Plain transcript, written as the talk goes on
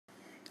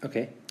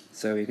Okay,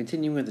 so we're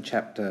continuing with the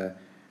chapter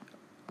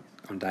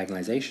on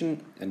diagonalization,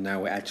 and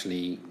now we're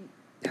actually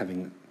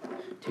having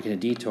taken a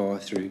detour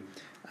through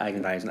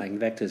eigenvalues and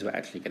eigenvectors. We're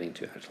actually getting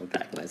to actual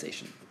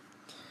diagonalization.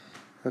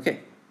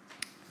 Okay.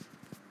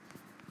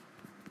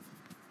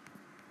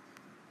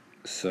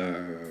 So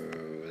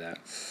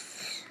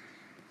that's,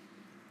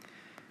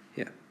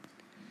 yeah.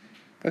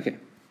 Okay.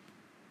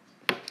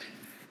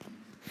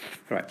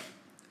 Right.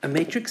 A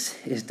matrix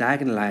is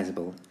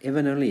diagonalizable if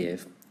and only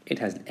if it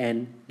has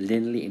n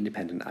linearly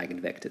independent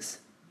eigenvectors.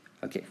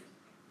 Okay.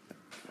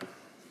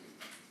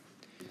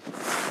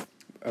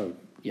 Oh,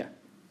 yeah.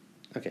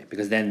 Okay,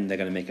 because then they're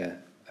going to make a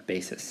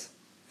basis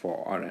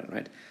for Rn,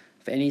 right?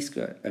 For any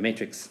square, a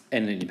matrix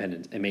n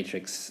independent, a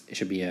matrix, it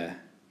should be a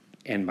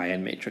n by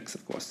n matrix,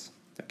 of course.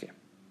 Okay.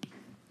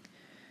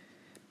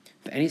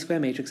 For any square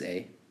matrix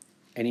A,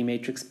 any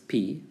matrix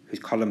P, whose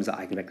columns are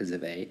eigenvectors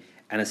of A,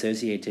 and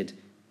associated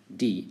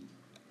D,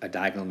 a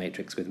diagonal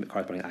matrix with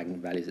corresponding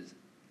eigenvalues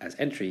as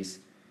entries,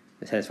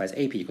 that satisfies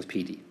AP equals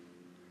PD.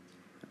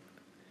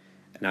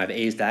 Now, if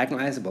A is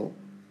diagonalizable,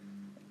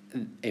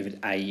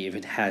 i.e. if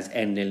it has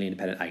n linearly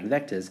independent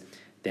eigenvectors,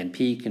 then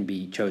P can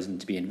be chosen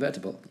to be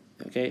invertible,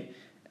 okay?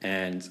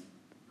 And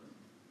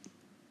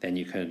then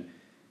you can,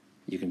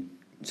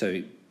 so,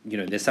 you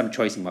know, there's some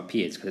choice in what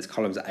P is, because its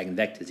columns are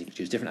eigenvectors, you can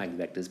choose different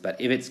eigenvectors,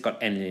 but if it's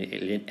got n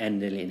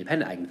linearly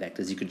independent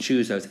eigenvectors, you can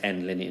choose those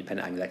n linearly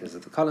independent eigenvectors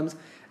of the columns,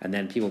 and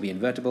then P will be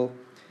invertible,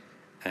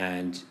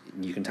 and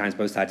you can times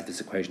both sides of this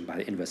equation by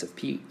the inverse of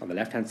P on the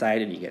left-hand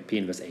side, and you get P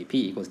inverse AP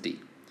equals D.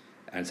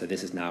 And so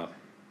this is now,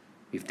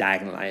 we've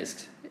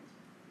diagonalized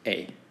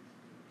A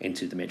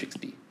into the matrix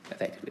D,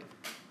 effectively.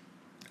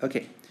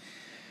 Okay.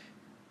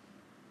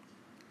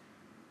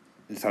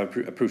 Let's have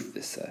a proof of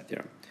this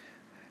theorem.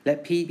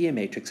 Let P be a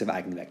matrix of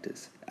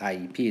eigenvectors,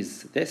 i.e. P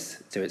is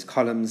this, so its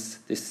columns,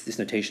 this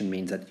notation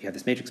means that you have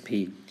this matrix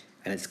P,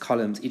 and its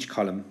columns, each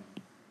column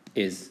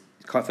is,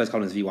 first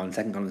column is V1,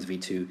 second column is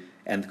V2,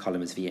 nth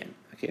column is Vn,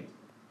 okay?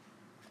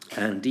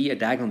 And D, a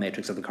diagonal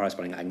matrix of the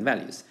corresponding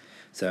eigenvalues.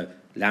 So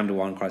lambda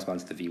 1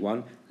 corresponds to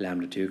V1,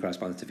 lambda 2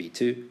 corresponds to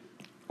V2,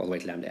 all the way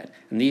to lambda n.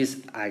 And these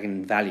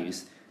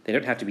eigenvalues, they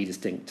don't have to be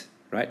distinct,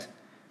 right?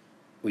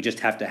 We just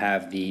have to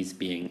have these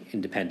being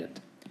independent.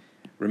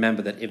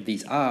 Remember that if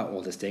these are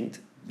all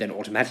distinct, then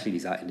automatically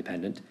these are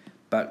independent,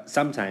 but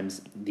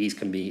sometimes these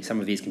can be, some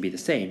of these can be the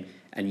same,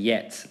 and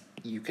yet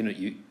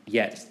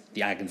yet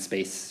the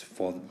eigenspace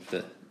for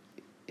the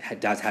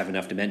does have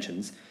enough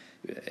dimensions.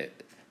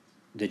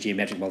 The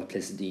geometric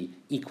multiplicity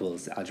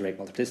equals the algebraic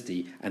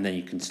multiplicity, and then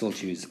you can still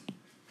choose,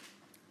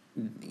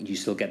 you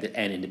still get the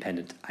n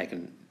independent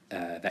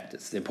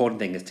eigenvectors. The important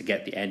thing is to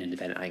get the n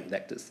independent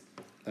eigenvectors,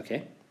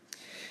 okay?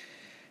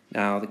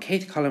 Now, the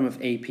kth column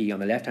of AP on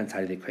the left-hand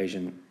side of the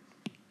equation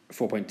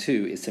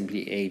 4.2 is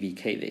simply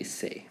AVK, they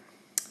say.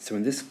 So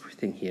in this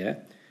thing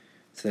here,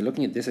 so they're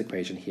looking at this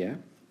equation here,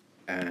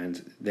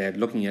 and they're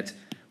looking at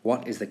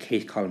what is the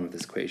kth column of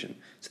this equation.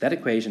 So that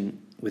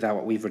equation, without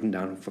what we've written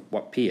down for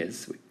what P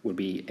is, would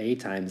be A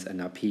times, and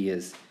now P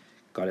has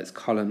got its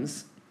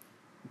columns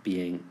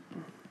being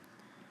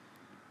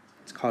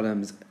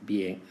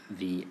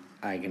the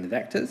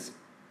eigenvectors.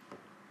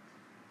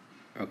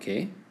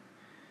 Okay.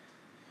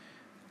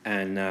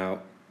 And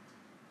now,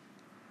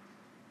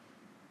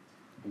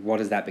 what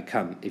does that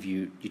become? If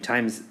you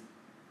times,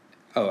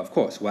 oh, of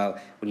course, well,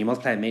 when you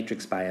multiply a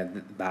matrix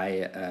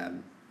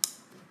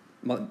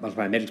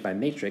multiply a matrix by a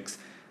matrix,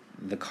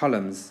 the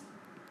columns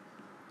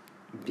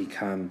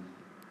become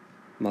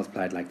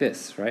multiplied like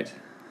this, right?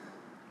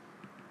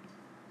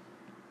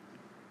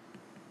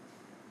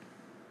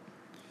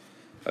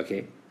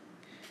 Okay.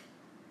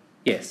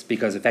 Yes,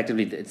 because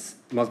effectively it's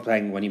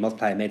multiplying, when you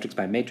multiply a matrix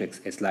by a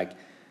matrix, it's like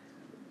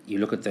you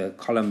look at the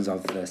columns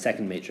of the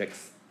second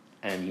matrix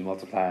and you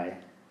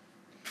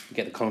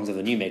get the columns of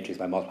the new matrix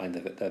by multiplying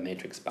the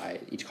matrix by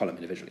each column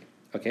individually,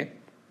 okay?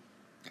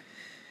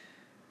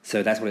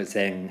 So that's what it's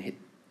saying.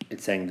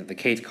 It's saying that the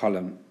kth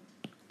column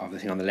of the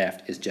thing on the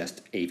left is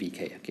just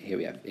AVK. Okay, here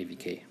we have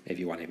AVK,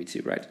 AV1,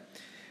 AV2, right?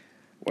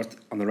 What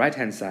on the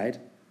right-hand side,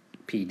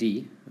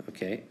 PD,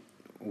 okay,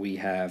 we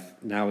have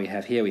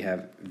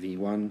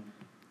V1,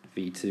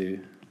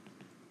 V2,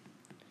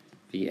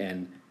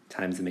 Vn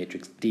times the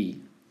matrix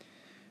D,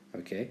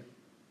 okay?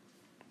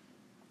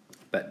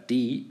 But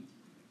D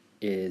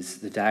is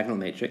the diagonal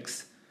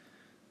matrix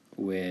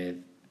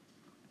with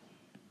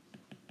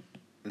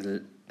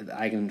the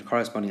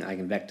corresponding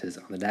eigenvectors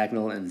on the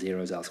diagonal and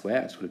zeros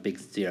elsewhere. It's sort of big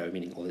zero,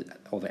 meaning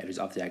all the edges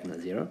of the diagonal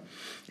are zero,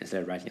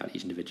 instead of writing out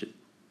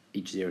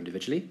each zero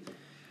individually.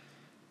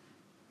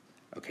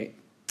 Okay.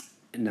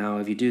 Now,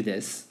 if you do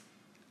this,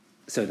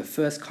 so the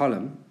first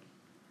column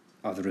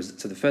of the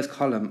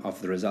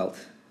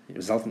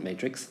resultant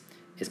matrix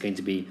is going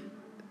to be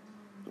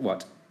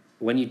what?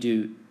 When you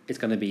do, it's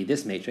going to be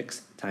this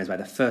matrix times by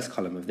the first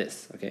column of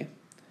this, okay?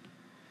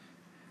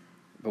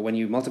 But when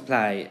you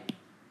multiply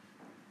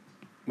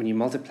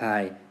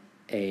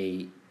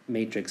a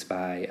matrix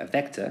by a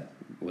vector,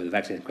 where the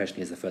vector in question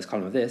is the first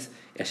column of this,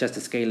 it's just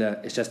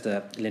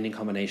a linear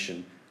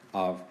combination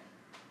of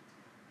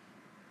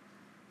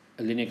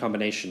a linear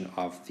combination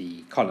of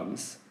the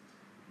columns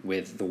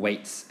with the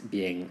weights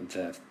being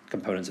the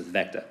components of the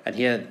vector. And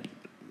here,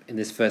 in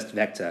this first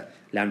vector,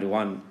 lambda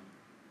 1,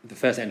 the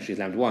first entry is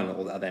lambda 1,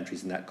 all the other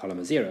entries in that column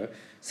are 0,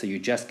 so you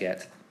just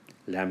get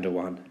lambda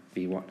 1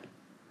 v1.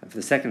 And for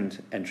the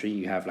second entry,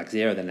 you have like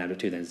 0, then lambda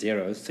 2, then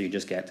zeros, so you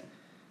just get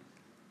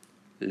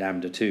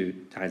lambda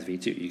 2 times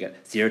v2. You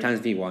get 0 times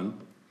v1,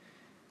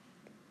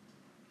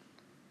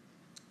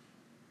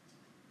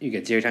 you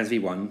get 0 times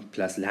v1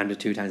 plus lambda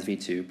 2 times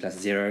v2 plus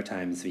 0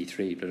 times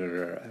v3, blah, blah,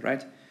 blah, blah,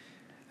 right?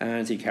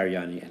 And so you carry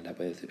on, you end up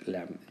with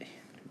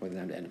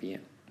lambda n vn.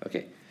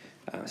 Okay,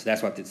 so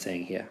that's what it's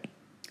saying here.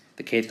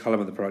 The kth column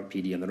of the product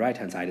PD on the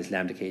right-hand side is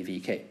lambda k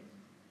vk.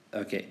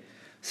 Okay,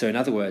 so in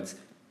other words,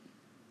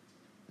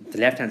 the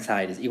left-hand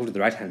side is equal to the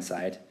right-hand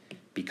side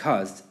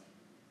because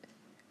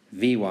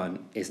v1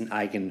 is an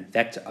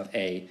eigenvector of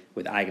A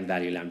with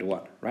eigenvalue lambda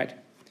 1, right?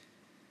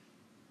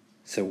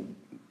 So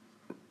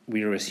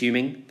we were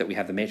assuming that we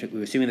have the matrix, we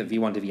were assuming that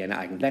v1 to vn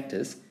are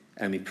eigenvectors,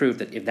 and we proved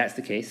that if that's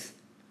the case,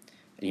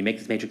 and you make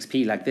this matrix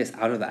P like this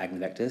out of the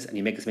eigenvectors, and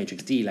you make this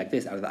matrix D like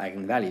this out of the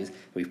eigenvalues,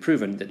 we've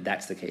proven that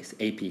that's the case,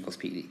 AP equals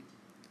PD.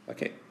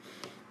 Okay,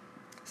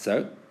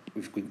 so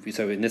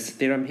so in this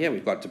theorem here,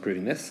 we've got to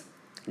proving this.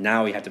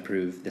 Now we have to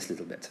prove this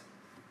little bit.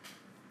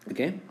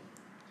 Okay?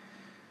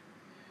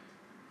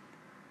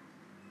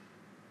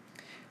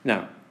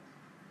 Now,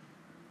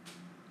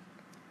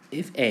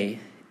 if A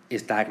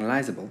is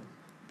diagonalizable,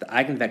 the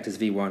eigenvectors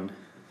v1,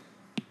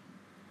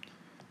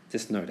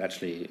 this note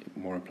actually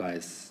more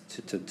applies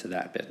to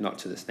that bit, not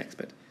to this next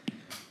bit.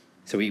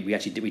 So we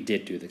actually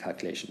did do the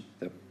calculation,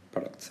 the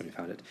product, so we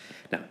found it.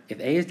 Now, if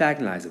A is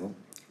diagonalizable,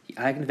 the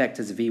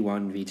eigenvectors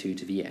v1, v2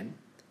 to vn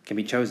can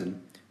be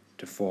chosen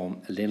to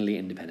form a linearly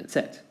independent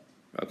set.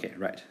 Okay,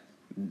 right.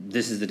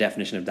 This is the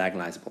definition of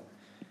diagonalizable.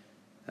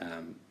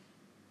 A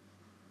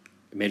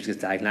matrix is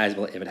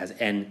diagonalizable if it has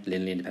n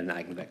linearly independent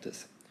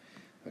eigenvectors.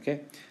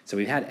 Okay, so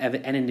we've had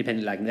n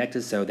independent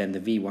eigenvectors, so then the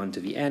v1 to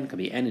vn can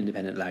be n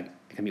independent,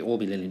 it can be all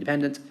be linearly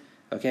independent.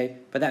 Okay,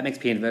 but that makes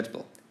P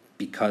invertible,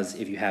 because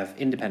if you have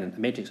a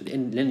matrix with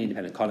linearly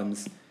independent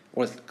columns,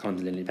 all its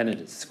columns are linearly independent,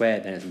 it's a square,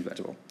 then it's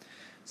invertible.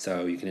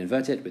 So you can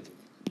invert it with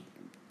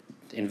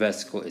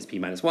inverse is P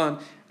minus 1,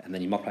 and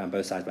then you multiply on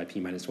both sides by P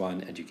minus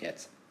 1, and you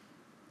get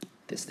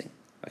this thing.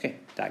 Okay,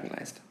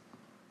 diagonalized.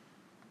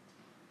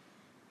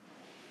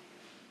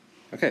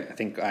 Okay, I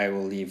think I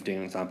will leave doing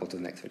an example to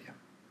the next video.